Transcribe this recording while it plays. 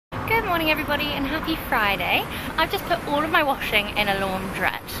Good morning everybody and happy Friday. I've just put all of my washing in a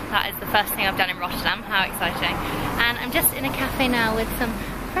laundrette. That is the first thing I've done in Rotterdam. How exciting. And I'm just in a cafe now with some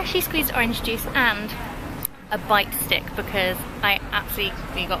freshly squeezed orange juice and a bite stick because I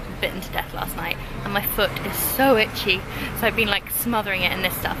absolutely got bitten to death last night and my foot is so itchy, so I've been like smothering it in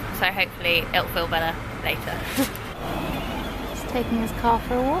this stuff, so hopefully it'll feel better later. Just taking his car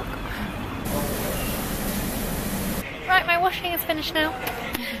for a walk. Right, my washing is finished now.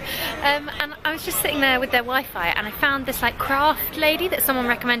 And I was just sitting there with their Wi-Fi and I found this like craft lady that someone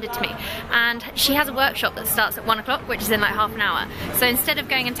recommended to me, and she has a workshop that starts at 1 o'clock, which is in like half an hour. So instead of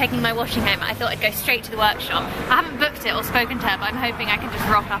going and taking my washing home, I thought I'd go straight to the workshop. I haven't booked it or spoken to her, but I'm hoping I can just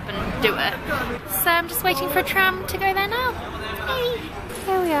rock up and do it. So I'm just waiting for a tram to go there now. Hey!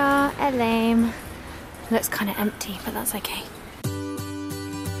 Here we are, Elame. Looks kind of empty, but that's okay.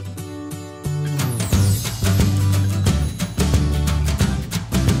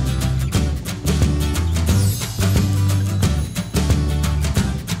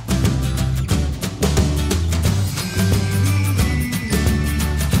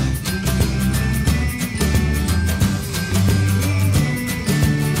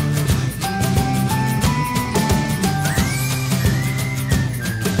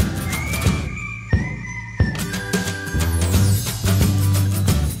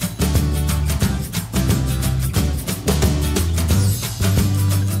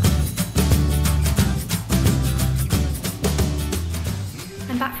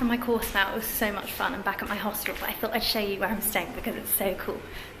 Back from my course now. It was so much fun. I'm back at my hostel, but I thought I'd show you where I'm staying because it's so cool.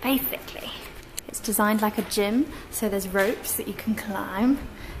 Basically, it's designed like a gym, so there's ropes that you can climb,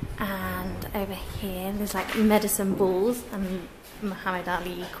 and over here there's like medicine balls and Muhammad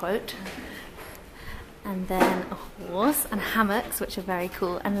Ali quote, and then a horse and hammocks, which are very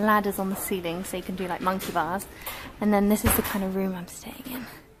cool, and ladders on the ceiling so you can do like monkey bars. And then this is the kind of room I'm staying in,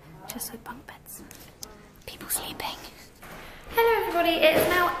 just with bunk beds, people sleeping. Hello everybody, it is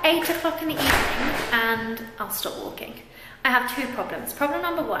now 8 o'clock in the evening and I'll stop walking. I have two problems. Problem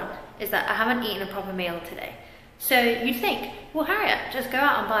number one is that I haven't eaten a proper meal today. So you'd think, well Harriet, just go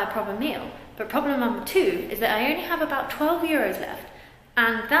out and buy a proper meal. But problem number two is that I only have about 12 euros left.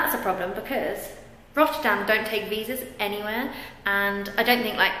 And that's a problem because Rotterdam don't take visas anywhere, and I don't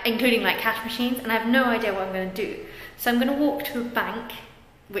think including cash machines, and I have no idea what I'm going to do. So I'm going to walk to a bank,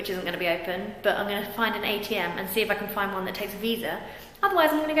 which isn't going to be open, but I'm going to find an ATM and see if I can find one that takes a visa. Otherwise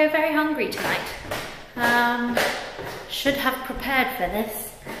I'm going to go very hungry tonight. Should have prepared for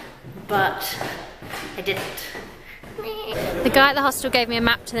this, but I didn't. The guy at the hostel gave me a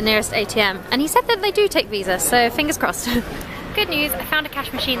map to the nearest ATM, and he said that they do take Visa, so fingers crossed. Good news, I found a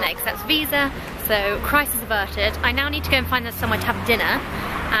cash machine that accepts Visa, so crisis averted. I now need to go and find somewhere to have dinner,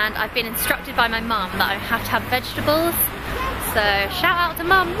 and I've been instructed by my mum that I have to have vegetables. So shout out to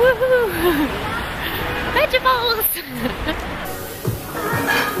mum, woohoo! Vegetables!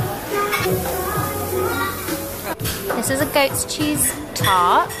 This is a goat's cheese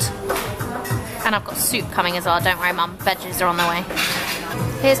tart. And I've got soup coming as well, don't worry mum, veggies are on the way.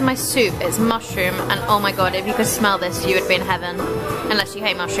 Here's my soup, it's mushroom, and oh my god, if you could smell this, you would be in heaven. Unless you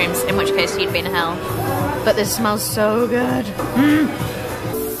hate mushrooms, in which case you'd be in hell. But this smells so good.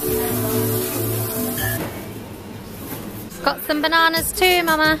 Got some bananas too,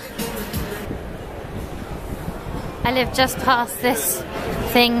 mama. I live just past this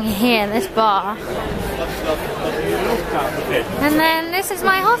thing here, this bar. And then this is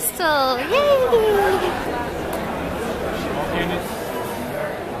my hostel, yay!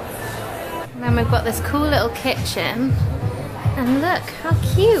 And then we've got this cool little kitchen. And look, how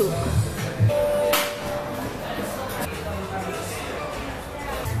cute.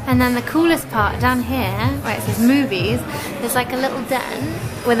 And then the coolest part down here, where it says movies, there's like a little den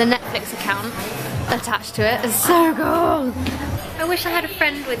with a Netflix account attached to it. It's so cool! I wish I had a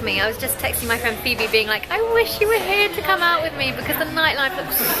friend with me. I was just texting my friend Phoebe being like, I wish you were here to come out with me because the nightlife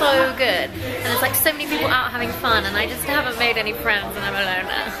looks so good. And there's like so many people out having fun and I just haven't made any friends and I'm alone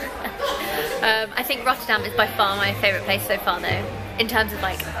now. I think Rotterdam is by far my favourite place so far though, in terms of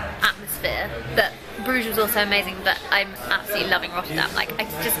like atmosphere. But Bruges was also amazing, but I'm absolutely loving Rotterdam. Like, I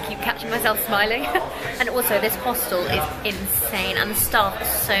just keep catching myself smiling. And also, this hostel is insane, and the staff is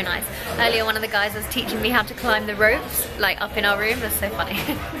so nice. Earlier, one of the guys was teaching me how to climb the ropes, like up in our room. That's so funny.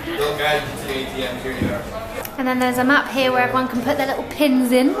 And then there's a map here where everyone can put their little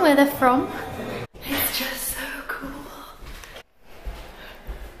pins in where they're from. It's just so cool.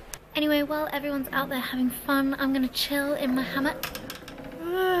 Anyway, while everyone's out there having fun, I'm gonna chill in my hammock.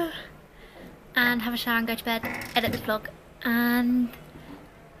 And have a shower and go to bed, edit this vlog, and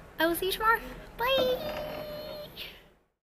I will see you tomorrow. Bye!